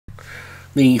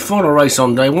The final race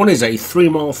on day one is a 3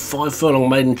 mile 5 furlong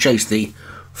maiden chase, the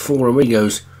For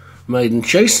Amigos maiden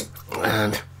chase,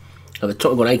 and at the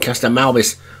top we've got Acaster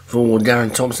Malbis for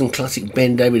Darren Thompson, Classic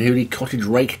Ben, David Hooley, Cottage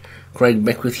Rake, Craig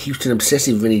Beckwith, Houston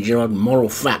Obsessive, Vinnie Gerard, Moral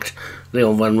Fact,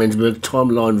 Leon Van Rensburg,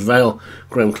 Timeline Vale,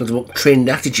 Graham Clutterbuck, Trend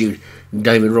Attitude,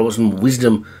 David Robertson,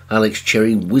 Wisdom, Alex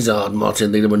Cherry, Wizard,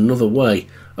 Martin Leadham, Another Way,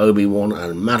 Obi-Wan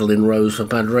and Madeline Rose for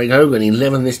Padraig Hogan,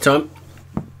 11 this time,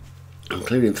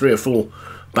 including 3 or 4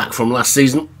 back from last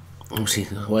season. Obviously,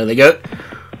 away they go.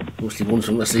 Obviously, ones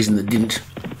from last season that didn't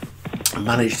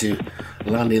manage to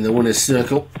land in the winner's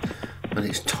circle. But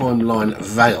it's Timeline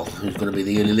Vale who's going to be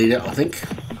the early leader, I think.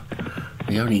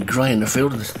 The only grey in the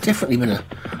field. There's definitely been a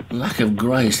lack of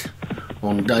greys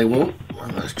on day one. Well,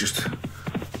 that's just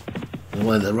the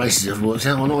way the races have worked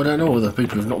out. I don't know whether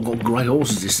people have not got grey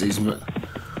horses this season, but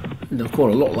there were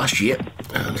quite a lot last year.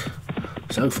 And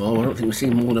so far, I don't think we've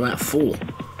seen more than about 4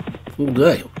 all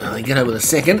day. And they get over the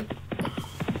second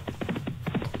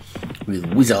with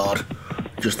Wizard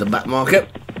just the back marker.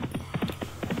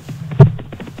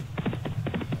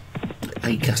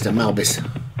 Acaster Malbis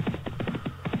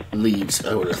leads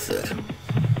over the third.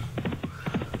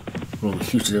 From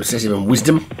Houston Obsessive and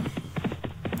Wisdom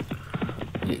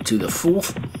get to the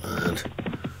fourth, and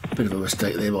a bit of a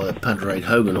mistake there by the Padraig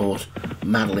Hogan horse,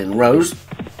 Madeline Rose.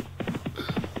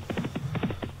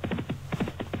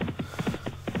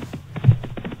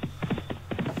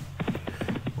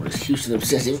 Houston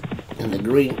Obsessive in the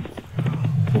green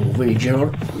for Vinnie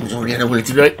Gerard, who's already had a winner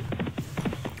today,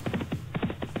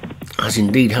 as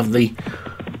indeed have the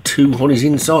 2 honeys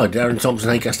inside, Darren Thompson,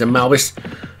 Acaster Malbis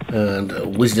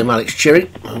and Wisdom Alex Cherry.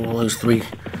 All those 3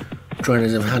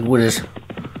 trainers have had winners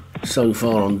so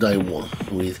far on day one,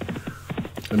 with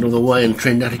Another Way and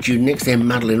Trend Attitude next, then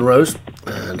Madeline Rose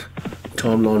and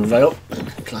Timeline Vale, and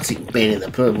Classic Ben in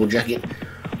the purple jacket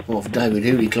of David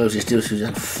Hooley closest to us, who's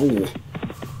had 4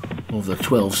 of the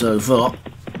 12 so far.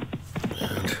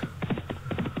 And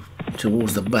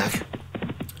towards the back,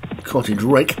 Cottage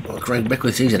Rake, Craig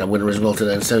Beckwith, he's had a winner as well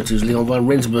today, and so too's Leon Van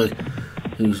Rensburg,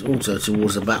 who's also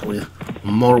towards the back with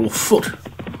Moral Foot.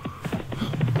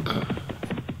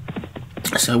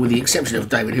 So with the exception of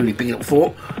David Hooley picking up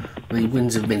 4, the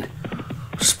wins have been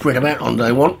spread about on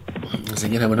day one as they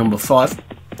get over number 5,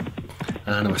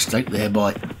 and a mistake there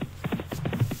by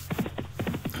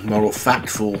Moral Fact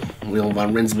for Leon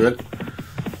Van Rensburg.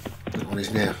 That one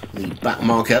is now the back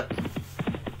marker,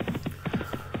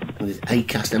 with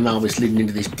Acaster Malbis leading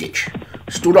into this ditch.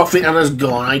 Stood off it and has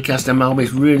gone. Acaster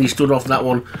Malbis really stood off that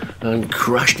one and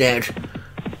crashed out,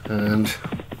 and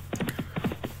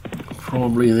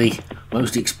probably the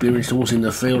most experienced horse in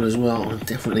the field as well. I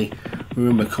definitely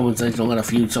remember commentating on that a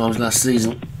few times last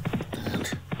season, and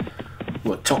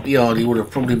what top yard he would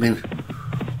have probably been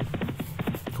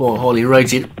quite highly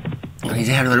rated, and he's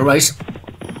out of the race.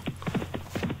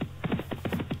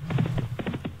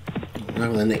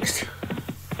 Over the next,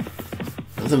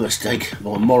 another mistake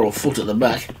by Moral Foot at the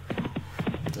back,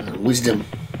 and Wisdom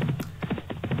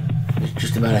is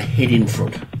just about a head in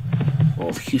front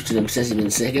of Houston Obsessive in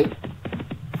second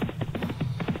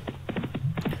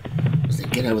as they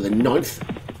get over the 9th.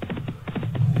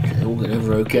 They all get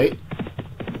over okay.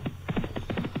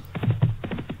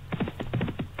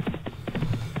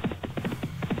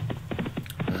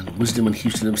 Wisdom and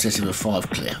Houston Obsessive are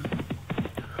 5 clear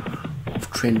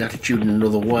of Trend Attitude and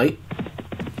Another Way.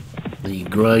 The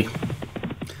grey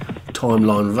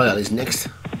Timeline Vale is next.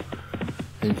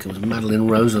 Then comes Madeline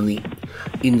Rose on the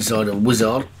inside of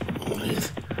Wizard,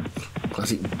 with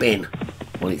Classic Ben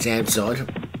on its outside,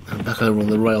 and back over on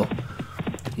the rail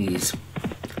is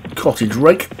Cottage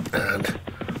Rake, and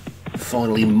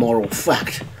finally Moral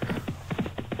Fact,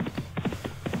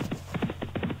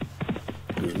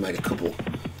 who's made a couple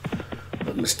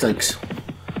of mistakes.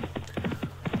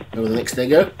 Over the next they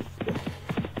go,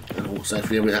 and all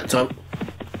safely over that time.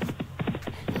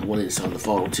 Well inside the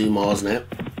final 2 miles now,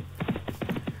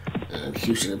 and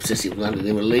Houston Obsessive landed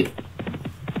in a lead.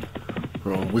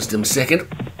 We're on Wisdom second.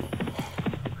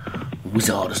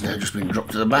 Wizard has now just been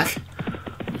dropped to the back.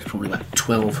 It's probably about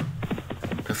 12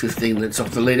 to 15 minutes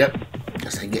off the leader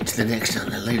as they get to the next,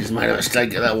 and the leader's made a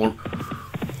mistake at that one,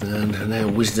 and now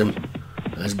Wisdom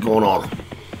has gone on.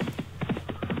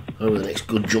 Over the next,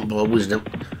 good jump by Wisdom,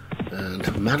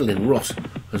 and Madeline Rose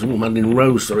has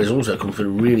also come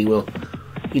through really well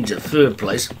into 3rd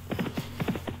place,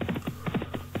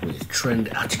 with Trend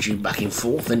Attitude back in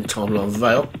 4th, then Timeline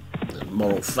Vale and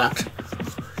Moral Fact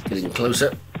getting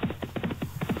closer.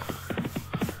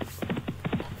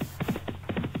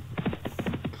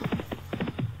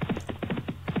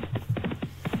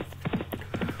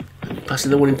 And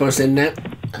passing the winning post then now,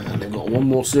 and they've got got one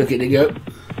more circuit to go.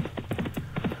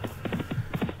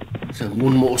 So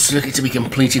one more circuit to be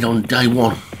completed on day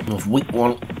one of week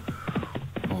 1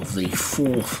 of the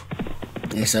 4th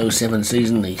SO7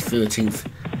 season, the 13th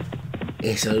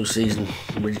SO season,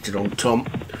 registered on Tom,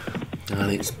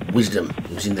 and it's Wisdom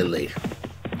who's in the lead.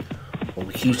 On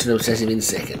Houston Obsessive in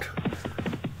second.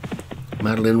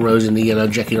 Madeline Rose in the yellow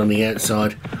jacket on the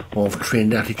outside of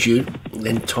Trend Attitude.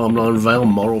 Then Timeline Vale,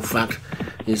 Moral Fact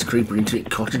is creeping into it.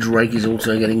 Cottage Rake is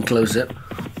also getting closer.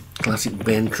 Classic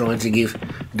Ben trying to give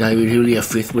David Hooley a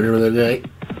 5th winner of the day.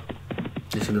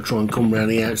 He's going to try and come round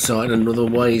the outside. Another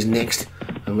Way is next.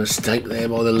 A mistake there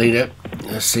by the leader.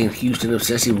 Has seen Houston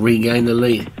Obsessive regain the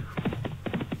lead.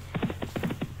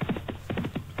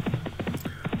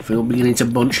 Field beginning to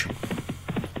bunch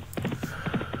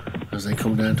as they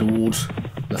come down towards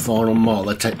the final mile.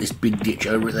 They take this big ditch,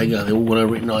 over it they go, they all went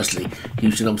over it nicely.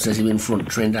 Houston Obsessive in front,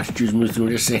 Trend Attitudes moves through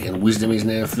into second, Wisdom is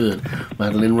now third,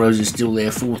 Madeline Rose is still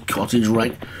there fourth, Cottage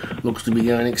Rake looks to be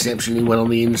going exceptionally well on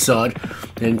the inside.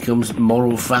 Then comes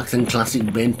Moral Fact and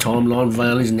Classic Ben. Timeline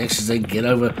Vale is next as they get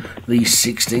over the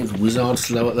 16th, Wizard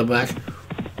slow at the back,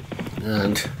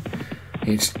 and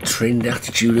it's Trend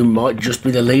Attitude who might just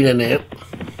be the leader now.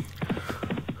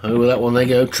 Over that one they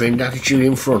go, Trend Attitude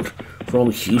in front. From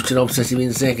Houston Obsessive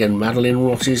in second, Madeline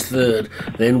Ross is third,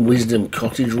 then Wisdom,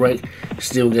 Cottage Rake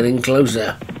still getting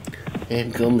closer.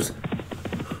 Here comes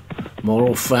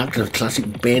Moral Fact and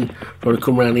Classic Ben trying to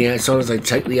come around the outside as they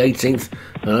take the 18th,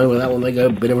 and over that one they go,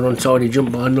 bit of an untidy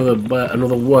jump by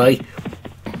another Way.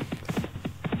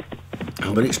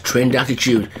 But it's Trend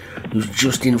Attitude who's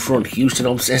just in front. Houston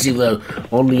Obsessive though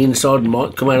on the inside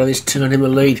might come out of this turn in the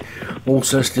lead.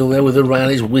 Also still there with the rail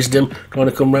is Wisdom trying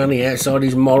to come round the outside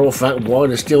is Moral Fact.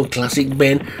 Wide is still Classic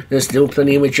Ben. There's still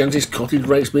plenty of chances. Cottage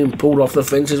Rake's being pulled off the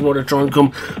fences. Want to try and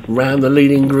come round the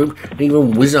leading group.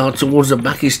 Even Wizard towards the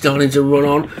back is starting to run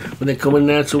on, but they're coming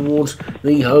now towards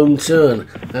the home turn,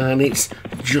 and it's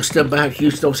just about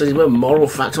Houston Obsessive. But Moral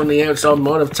Fact on the outside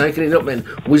might have taken it up then.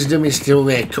 Wisdom is still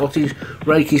there. Cottage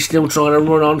Rake is still trying to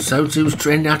run on. So too's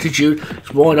Trend Attitude.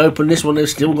 It's wide open this one. They've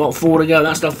still got 4 to go.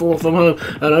 That's the 4th from home,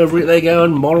 and over it they go,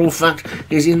 and Moral Fact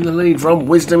is in the lead from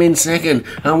Wisdom in second,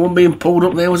 and one being pulled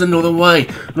up there was Another Way.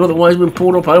 Another Way's been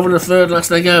pulled up over the third last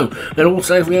they go. They're all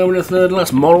safely over the third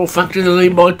last. Moral Fact in the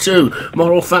lead by 2.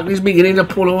 Moral Fact is beginning to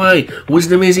pull away.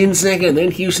 Wisdom is in second,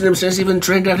 then Houston Obsessive and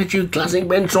Trend Attitude. Classic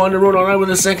Ben trying to run on over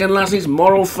the second last. It's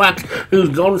Moral Fact who's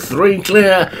gone 3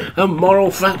 clear, and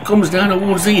Moral Fact comes down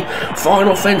towards the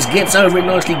final fence, gets over it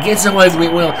nicely, gets away from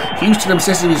it well. Houston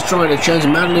Obsessive is trying to change.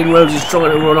 Madeline Rose is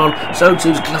trying to run on. So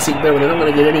too's Classic Ben. They're not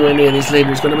going to get anywhere near this lead.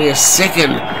 It's going to be a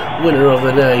second winner of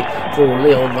the day for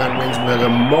Leon Van Rensburg.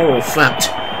 And Moral Fact,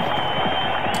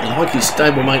 like his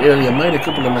stablemate earlier, made a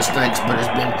couple of mistakes, but has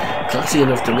been classy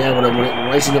enough to be able to win it,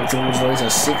 racing up towards the race. A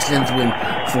 6-length win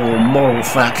for Moral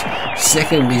Fact.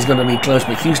 Second is going to be close,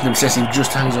 but Houston Obsessive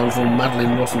just hangs on for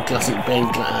Madeline Ross and Classic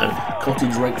Ben.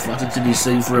 Cottage Rake flattered to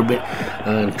deceive for a bit,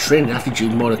 and Trend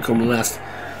Attitude might have come last,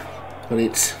 but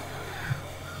it's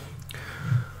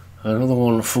another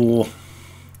one for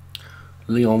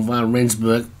Leon Van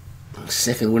Rensburg.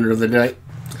 Second winner of the day,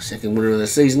 second winner of the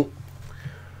season.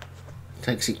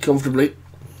 Takes it comfortably,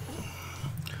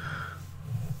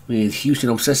 with Houston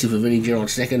Obsessive for Vinnie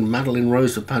Gerard second, Madeline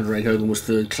Rose for Padraig Hogan was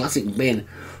third, Classic Ben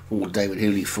for David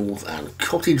Healy fourth, and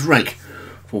Cottage Rake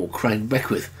for Craig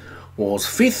Beckwith was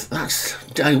fifth. That's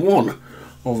day 1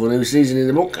 of the new season in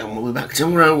the book, and we'll be back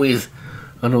tomorrow with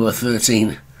another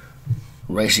 13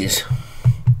 races.